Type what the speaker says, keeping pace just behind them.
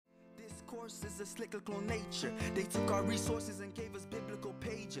course is a cyclical nature. They took our resources and gave us biblical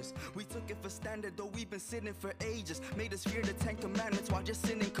pages. We took it for standard, though we've been sitting for ages. Made us fear the 10 commandments while just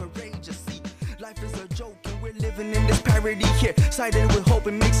sinning courageous. See, life is a joke and we're living in this parody here. Sided with hope,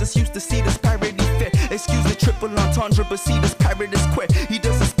 it makes us used to see this parody fit. Excuse the triple entendre, but see this parrot is quit. He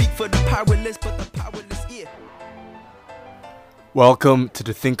doesn't speak for the powerless, but the powerless ear. Welcome to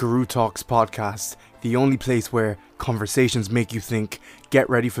the Thinkaroo Talks podcast, the only place where conversations make you think. Get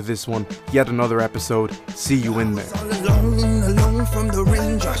ready for this one, yet another episode. See you in there. I was all alone from the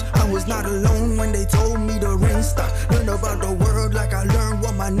raindrops. I was not alone when they told me the rain stopped. Learned about the world like I learned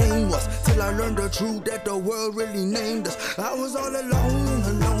what my name was. Till I learned the truth that the world really named us. I was all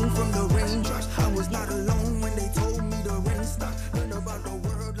alone from the raindrops. I was not alone when they told me the rain stopped. Learned about the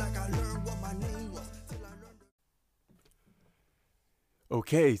world like I learned what my name was. Till I learned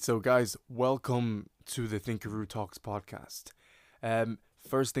Okay, so guys, welcome to the Thinkaroo Talks podcast.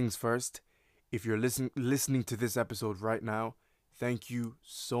 First things first, if you're listening to this episode right now, thank you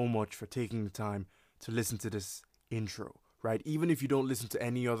so much for taking the time to listen to this intro, right? Even if you don't listen to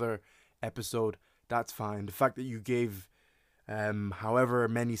any other episode, that's fine. The fact that you gave however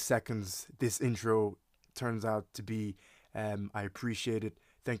many seconds this intro turns out to be, I appreciate it.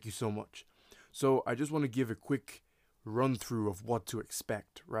 Thank you so much. So I just want to give a quick run through of what to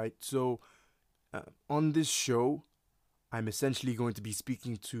expect, right? So on this show, I'm essentially going to be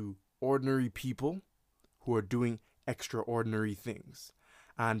speaking to ordinary people who are doing extraordinary things.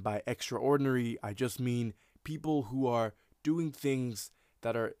 And by extraordinary, I just mean people who are doing things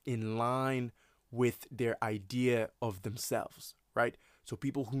that are in line with their idea of themselves, right? So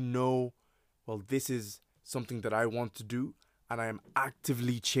people who know, well, this is something that I want to do, and I am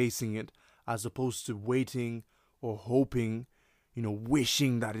actively chasing it, as opposed to waiting or hoping,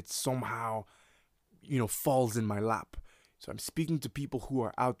 wishing that it somehow, falls in my lap. So I'm speaking to people who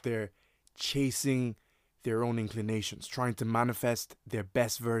are out there chasing their own inclinations, trying to manifest their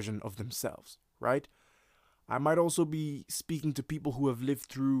best version of themselves, right? I might also be speaking to people who have lived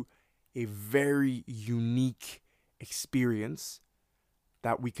through a very unique experience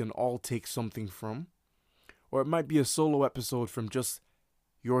that we can all take something from. Or it might be a solo episode from just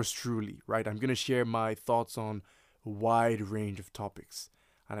yours truly, right? I'm going to share my thoughts on a wide range of topics.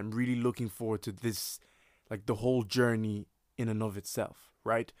 And I'm really looking forward to this, like the whole journey in and of itself,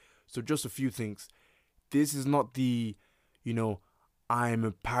 right? So just a few things. This is not the, I'm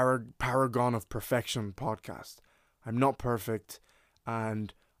a paragon of perfection podcast. I'm not perfect,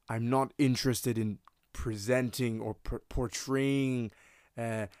 and I'm not interested in presenting or portraying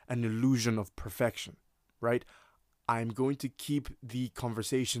an illusion of perfection, right? I'm going to keep the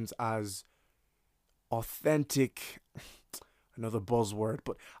conversations as authentic, another buzzword,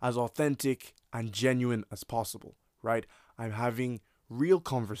 but as authentic and genuine as possible, right? I'm having real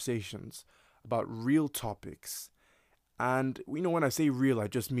conversations about real topics. And, when I say real, I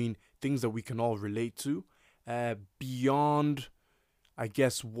just mean things that we can all relate to, beyond, I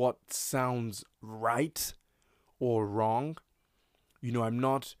guess, what sounds right or wrong. I'm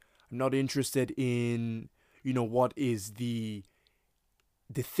not interested in, what is the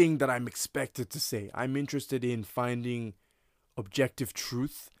thing that I'm expected to say. I'm interested in finding objective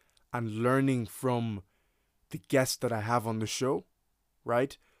truth and learning from the guests that I have on the show,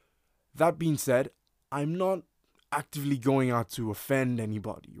 right? That being said, I'm not actively going out to offend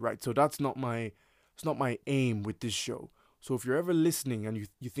anybody, right? So it's not my aim with this show. So if you're ever listening and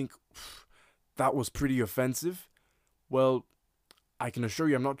you think that was pretty offensive, well, I can assure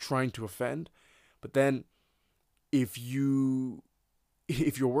you I'm not trying to offend. But then if you're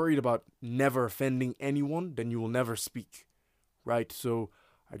worried about never offending anyone, then you will never speak, right? So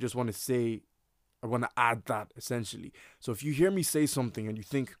I just want to add that essentially. So if you hear me say something and you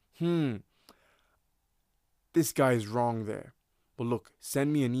think, this guy is wrong there, well, look,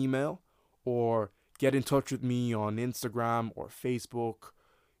 send me an email or get in touch with me on Instagram or Facebook,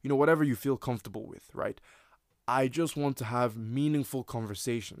 whatever you feel comfortable with, right? I just want to have meaningful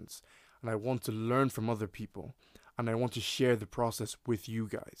conversations, and I want to learn from other people, and I want to share the process with you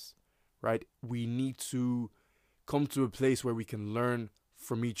guys, right? We need to come to a place where we can learn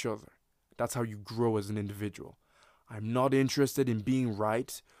from each other. That's how you grow as an individual. I'm not interested in being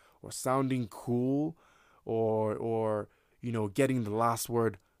right or sounding cool or getting the last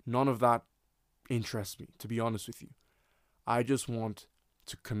word. None of that interests me, to be honest with you. I just want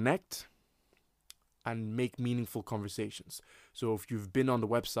to connect and make meaningful conversations. So if you've been on the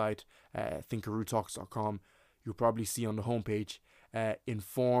website, thinkarootalks.com, you'll probably see on the homepage,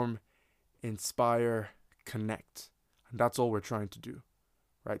 inform, inspire, connect. And that's all we're trying to do,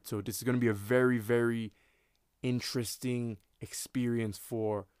 right? So this is going to be a very, very interesting experience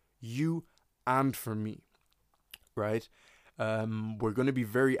for you and for me, right? We're going to be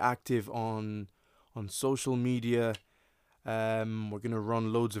very active on social media. We're going to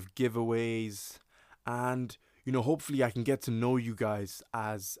run loads of giveaways, and hopefully I can get to know you guys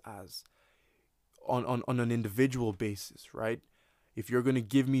as on an individual basis, right? If you're going to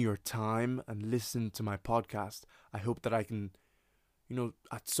give me your time and listen to my podcast, I hope that I can,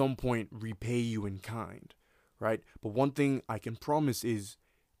 at some point repay you in kind, right? But one thing I can promise is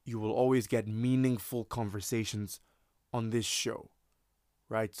you will always get meaningful conversations on this show,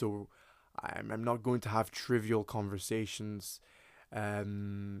 right? So I'm not going to have trivial conversations.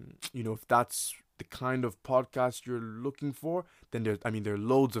 If that's the kind of podcast you're looking for, then there are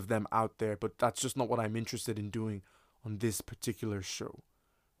loads of them out there, but that's just not what I'm interested in doing on this particular show,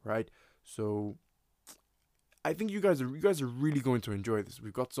 right? So I think you guys are really going to enjoy this.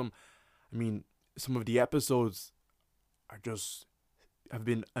 We've got some of the episodes have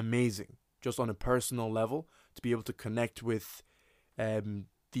been amazing, just on a personal level, to be able to connect with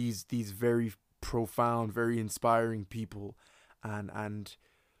these very profound, very inspiring people, and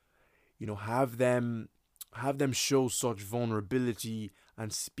have them show such vulnerability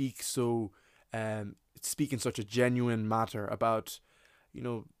and speak in such a genuine matter about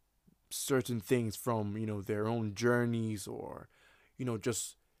certain things from their own journeys, or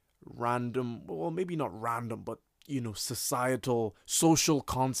just random, well, maybe not random, but societal, social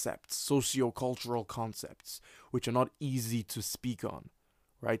concepts, socio-cultural concepts, which are not easy to speak on,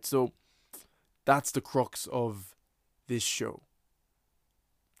 right? So that's the crux of this show.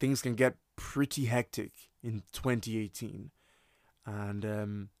 Things can get pretty hectic in 2018,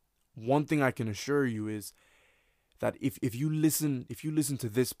 and one thing I can assure you is that if you listen to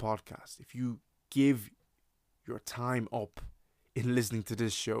this podcast, if you give your time up in listening to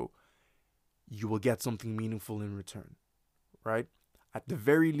this show, you will get something meaningful in return, right? At the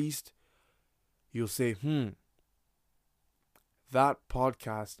very least, you'll say, that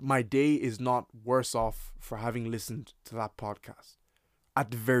podcast, my day is not worse off for having listened to that podcast.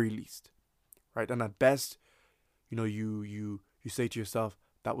 At the very least, right? And at best, you say to yourself,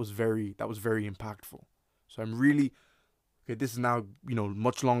 that was very impactful. So I'm really, okay, this is now,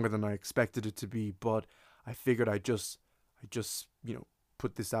 much longer than I expected it to be, but I figured I just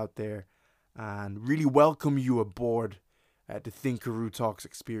put this out there and really welcome you aboard the Thinkaroo Talks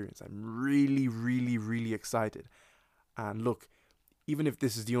experience. I'm really, really, really excited. And look, even if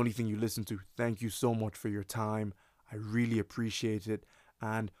this is the only thing you listen to, thank you so much for your time. I really appreciate it.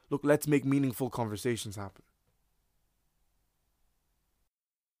 And look, let's make meaningful conversations happen.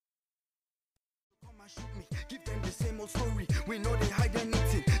 Give them the same old story. We know they hide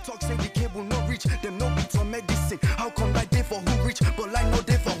anything. Talk say the cable not reach. Them no beats on medicine. How come like they for who rich, but like no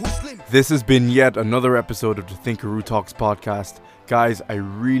they for who slim? This has been yet another episode of the Thinkaroo Talks podcast. Guys, I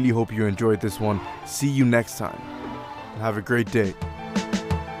really hope you enjoyed this one. See you next time. And have a great day.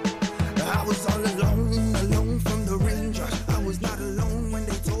 I was all alone from the raindrops. I was not alone when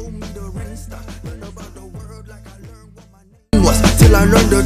they told me the rain stopped. Learn about the world like I learned what my name was. Till I learned the